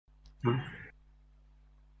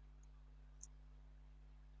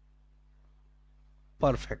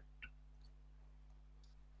Perfect.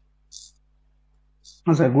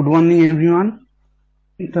 Sir, good morning, everyone.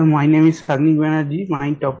 My name is Sagnik Banerjee.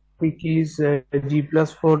 My topic is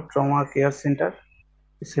G+4 Trauma Care Center,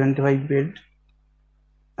 75 bed,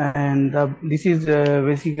 and this is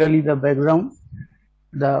basically the background.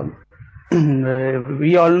 The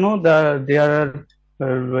we all know that there are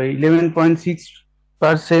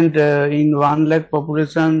 11.6% in 1 lakh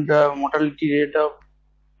population the mortality rate of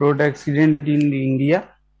road accident in India,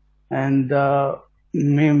 and the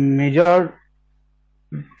major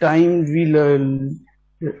time we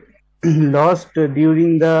lost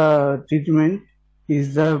during the treatment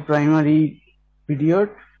is the primary period,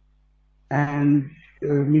 and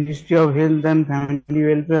Ministry of Health and Family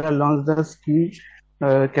Welfare launched the scheme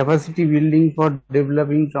capacity building for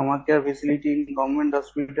developing trauma care facility in government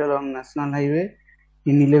hospital on national highway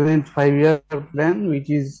in 11th 5-year plan, which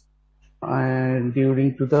is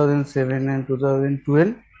during 2007 and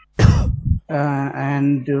 2012.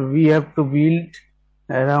 And we have to build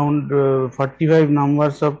around 45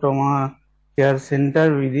 numbers of trauma care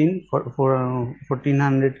center within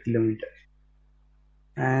 1400 kilometers.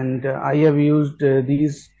 And I have used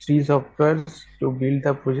these three softwares to build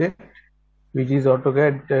the project, which is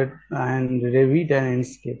AutoCAD and Revit and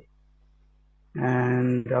Enscape.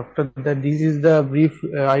 And after that, this is the brief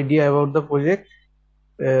idea about the project.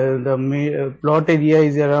 The plot area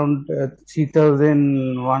is around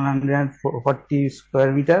 3,140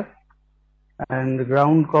 square meter, and the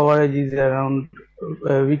ground coverage is around,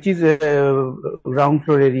 which is ground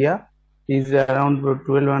floor area is around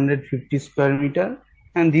 1,250 square meter,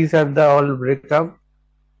 and these are the all breakup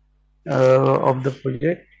of the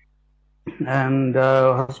project. And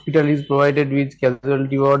hospital is provided with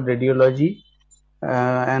casualty ward, radiology,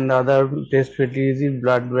 and other test facilities,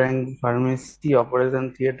 blood bank, pharmacy,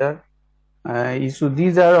 operation theater. So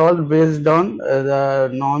these are all based on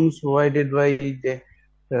the norms provided by the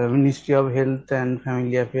Ministry of Health and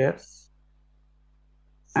Family Affairs.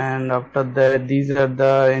 And after that, these are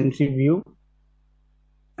the entry view,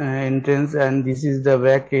 entrance, and this is the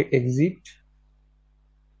back exit.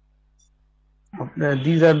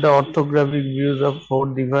 These are the orthographic views of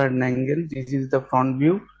 4 different angles. This is the front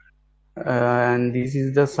view, and this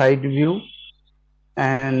is the side view,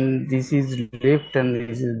 and this is left, and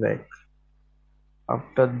this is back.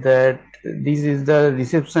 After that, this is the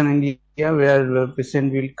reception area where the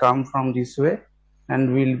patient will come from this way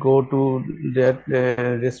and will go to that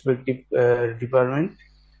respective department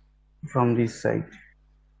from this side.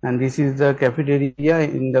 And this is the cafeteria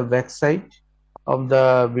in the back side of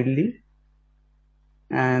the building,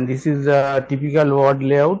 and this is a typical ward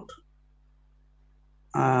layout.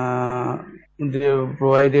 They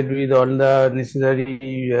provided with all the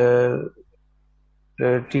necessary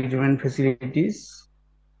treatment facilities.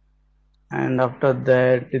 And after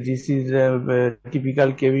that, this is a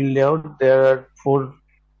typical cabin layout. There are 4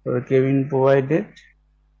 cabin provided,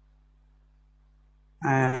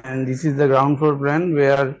 and this is the ground floor plan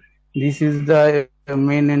where this is the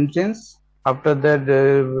main entrance. After that,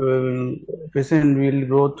 patient will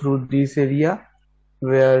go through this area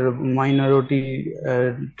where minority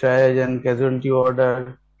triage and casualty ward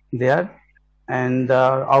are there, and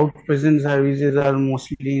the outpatient services are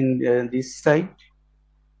mostly in this side.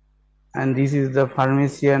 And this is the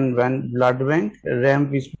pharmacy and blood bank.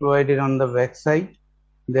 Ramp is provided on the back side.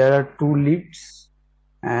 There are 2 lifts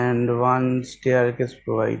and 1 staircase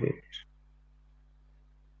provided.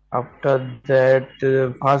 After that,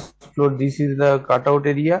 first floor, this is the cutout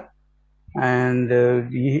area, and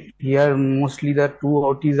here mostly the 2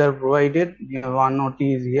 OTs are provided. One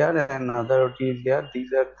OT is here and another OT is here.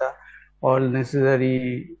 These are the all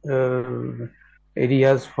necessary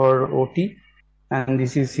areas for OT, and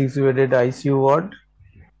this is 6-bedded ICU ward,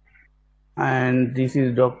 and this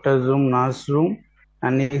is doctor's room, nurse room,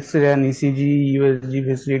 and X-ray and ECG, USG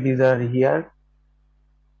facilities are here.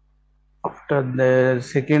 After the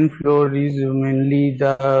second floor is mainly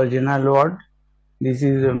the general ward. This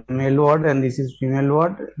is a male ward and this is female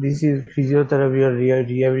ward. This is physiotherapy or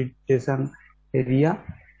rehabilitation area.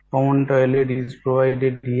 Common toilet is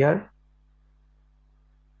provided here.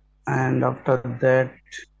 And after that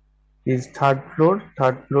is third floor.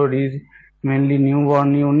 Third floor is mainly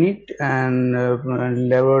newborn unit and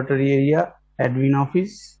laboratory area, admin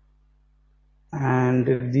office. And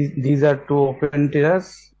these are 2 open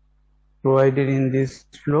terrace provided in this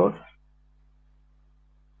floor.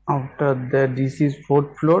 After that, this is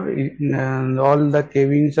 4th floor, and all the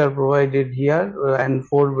cabins are provided here, and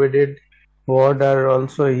 4-bedded ward are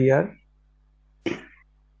also here.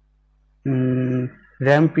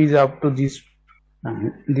 ramp is up to this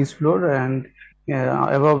floor, and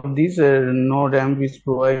above this no ramp is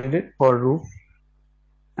provided for roof.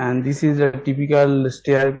 And this is a typical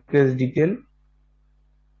staircase detail.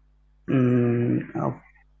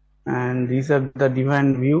 And these are the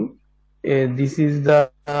defined view. This is the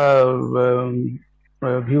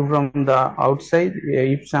view from the outside.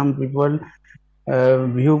 If some people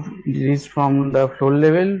view this from the floor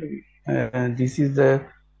level, this is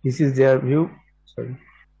their view. Sorry.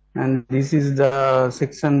 And this is the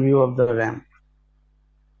section view of the ramp.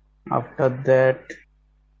 After that,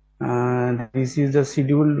 this is the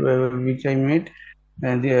schedule which I made,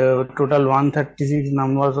 and the total 136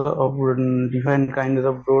 numbers of different kinds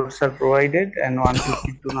of doors are provided, and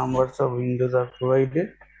 152 numbers of windows are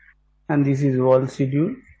provided. And this is wall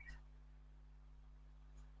schedule,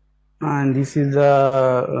 and this is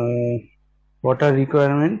the water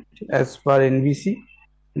requirement as per NBC.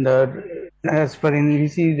 As per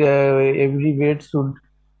NBC, every bed should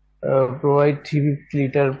provide 350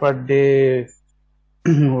 liter per day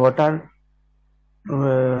water,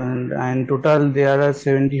 and total there are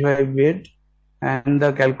 75 bed, and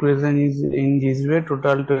the calculation is in this way: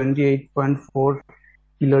 total 28.4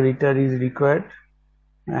 kiloliter is required,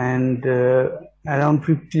 and around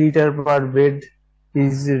 50 liter per bed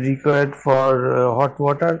is required for hot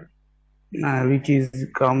water, which is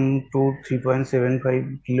come to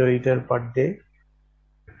 3.75 kiloliter per day.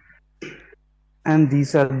 And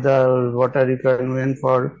these are the water requirement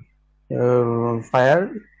for fire,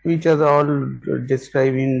 which are all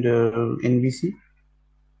described in the NBC.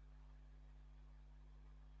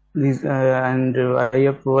 This and I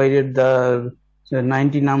have provided the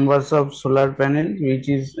 90 numbers of solar panel, which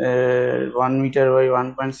is 1 meter by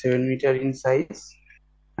 1.7 meter in size,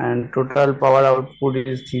 and total power output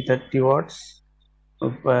is 330 watts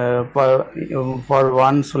for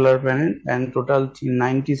one solar panel, and total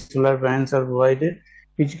 90 solar panels are provided,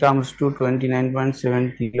 which comes to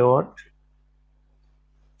 29.7 kilowatt.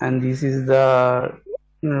 And this is the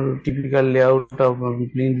typical layout of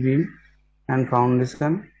plinth beam and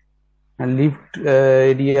foundation. And lift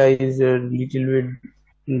area is a little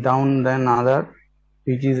bit down than other,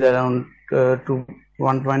 which is around to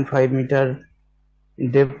 1.5 meter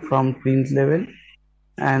depth from plinth level,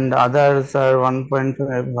 and others are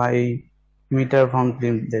 1.5 meter from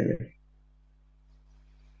plinth level.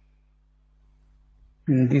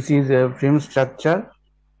 And this is a frame structure.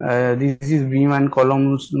 This is beam and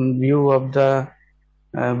columns view of the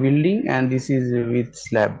building, and this is with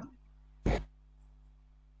slab.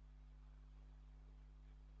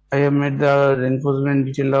 I have made the reinforcement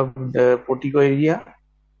detail of the portico area,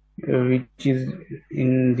 which is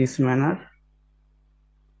in this manner.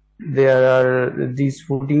 There are these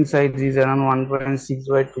footing size is around 1.6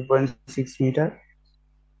 by 2.6 meter,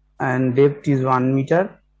 and depth is 1 meter.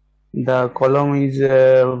 The column is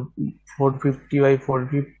 450 by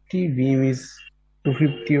 450, beam is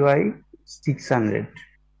 250 by 600,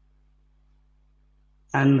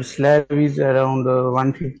 and slab is around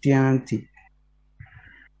 150 mm thick.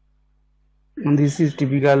 And this is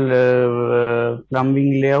typical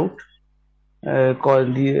plumbing layout.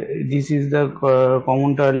 This is the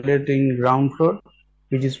common toilet in ground floor,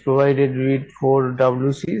 which is provided with 4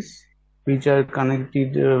 WCs, which are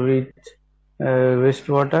connected with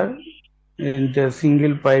wastewater. And the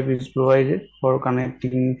single pipe is provided for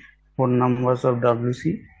connecting 4 numbers of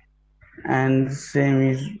WC, and same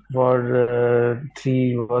is for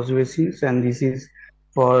 3 wash basins, and this is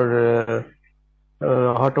for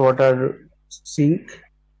hot water sink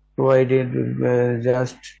provided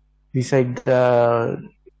just beside the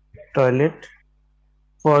toilet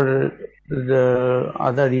for the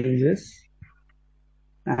other uses.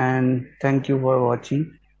 And thank you for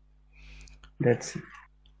watching. That's it.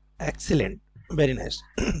 Excellent, very nice.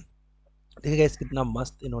 देखिए guys कितना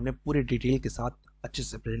मस्त इन्होंने पूरी detail के साथ अच्छे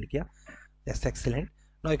से present किया। That's excellent.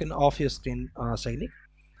 Now you can of your screen सैनिक।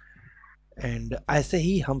 एंड ऐसे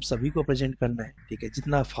ही हम सभी को प्रेजेंट करना है, ठीक है।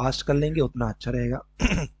 जितना फास्ट कर लेंगे उतना अच्छा रहेगा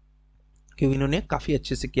क्योंकि इन्होंने काफ़ी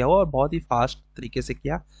अच्छे से किया हुआ और बहुत ही फास्ट तरीके से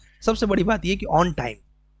किया। सबसे बड़ी बात ये कि ऑन टाइम,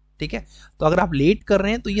 ठीक है। तो अगर आप लेट कर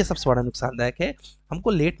रहे हैं तो ये सबसे बड़ा नुकसानदायक है,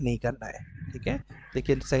 हमको लेट नहीं करना है, ठीक है।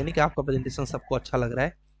 देखिए सैनिक आपका प्रेजेंटेशन सबको अच्छा लग रहा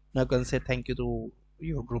है। Now can say thank you to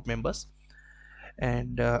your group members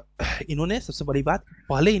and इन्होंने सबसे बड़ी बात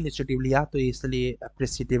पहले इनिशिएटिव लिया तो इसलिए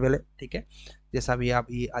अप्रिशिएटेबल है, ठीक है। जैसा भी आप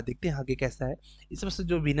ये देखते हैं आगे कैसा है। इसमें से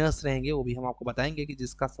जो विनर्स रहेंगे वो भी हम आपको बताएंगे कि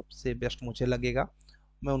जिसका सबसे बेस्ट मुझे लगेगा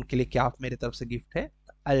मैं उनके लिए क्या मेरे तरफ से गिफ्ट है।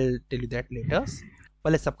 I tell you that letters.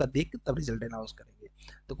 पहले सबका देख तब रिजल्ट अनाउंस करेंगे।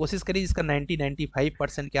 तो कोशिश करिए जिसका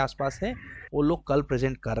 90-95% के आसपास है वो लोग कल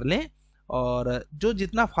प्रेजेंट कर लें और जो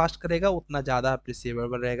जितना फास्ट करेगा उतना ज़्यादा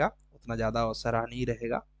अप्रिसिएबल रहेगा, उतना ज़्यादा सराहनीय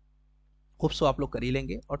रहेगा। खूब सो आप लोग कर ही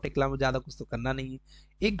लेंगे, और टेक्ला में ज़्यादा कुछ तो करना नहीं है।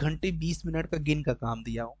 1 घंटे 20 मिनट का गिन का काम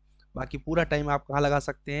दिया हो, बाकी पूरा टाइम आप कहाँ लगा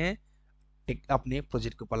सकते हैं, अपने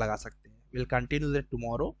प्रोजेक्ट के ऊपर लगा सकते हैं। Will continue that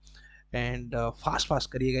tomorrow. And fast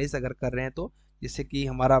fast करिएगा इस अगर कर रहे हैं तो, जिससे कि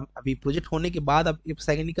हमारा अभी प्रोजेक्ट होने के बाद अब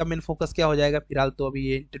सेकेंडरी का मेन फोकस क्या हो जाएगा, फिलहाल तो अभी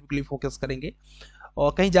ये इंटरव्यू के लिए फोकस करेंगे।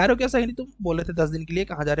 और कहीं जा रहे हो क्या सेकेंडरी, तुम बोले थे 10 दिन के लिए,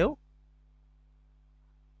 कहाँ जा रहे हो?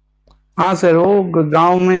 हाँ सर, वो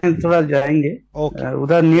गांव में थोड़ा जाएंगे। ओके।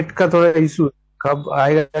 उधर नेट का थोड़ा इशू, कब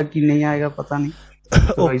आएगा कि नहीं आएगा पता नहीं,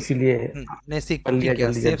 तो ओके। इसीलिए नहीं कर लिया ठीक है,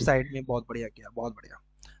 जल्दी सेफ जल्दी। साइड में, बहुत बढ़िया किया, बहुत बढ़िया।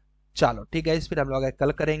 चलो ठीक है, इस फिर हम लोग आगे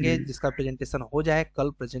कल करेंगे, हम्म। जिसका प्रेजेंटेशन हो जाए कल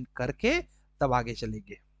प्रेजेंट करके तब आगे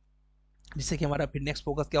चलेंगे, जिससे कि हमारा फिर नेक्स्ट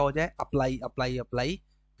फोकस क्या हो जाए, अप्लाई अप्लाई अप्लाई,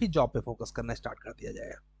 फिर जॉब पे फोकस करना स्टार्ट कर दिया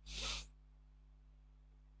जाएगा।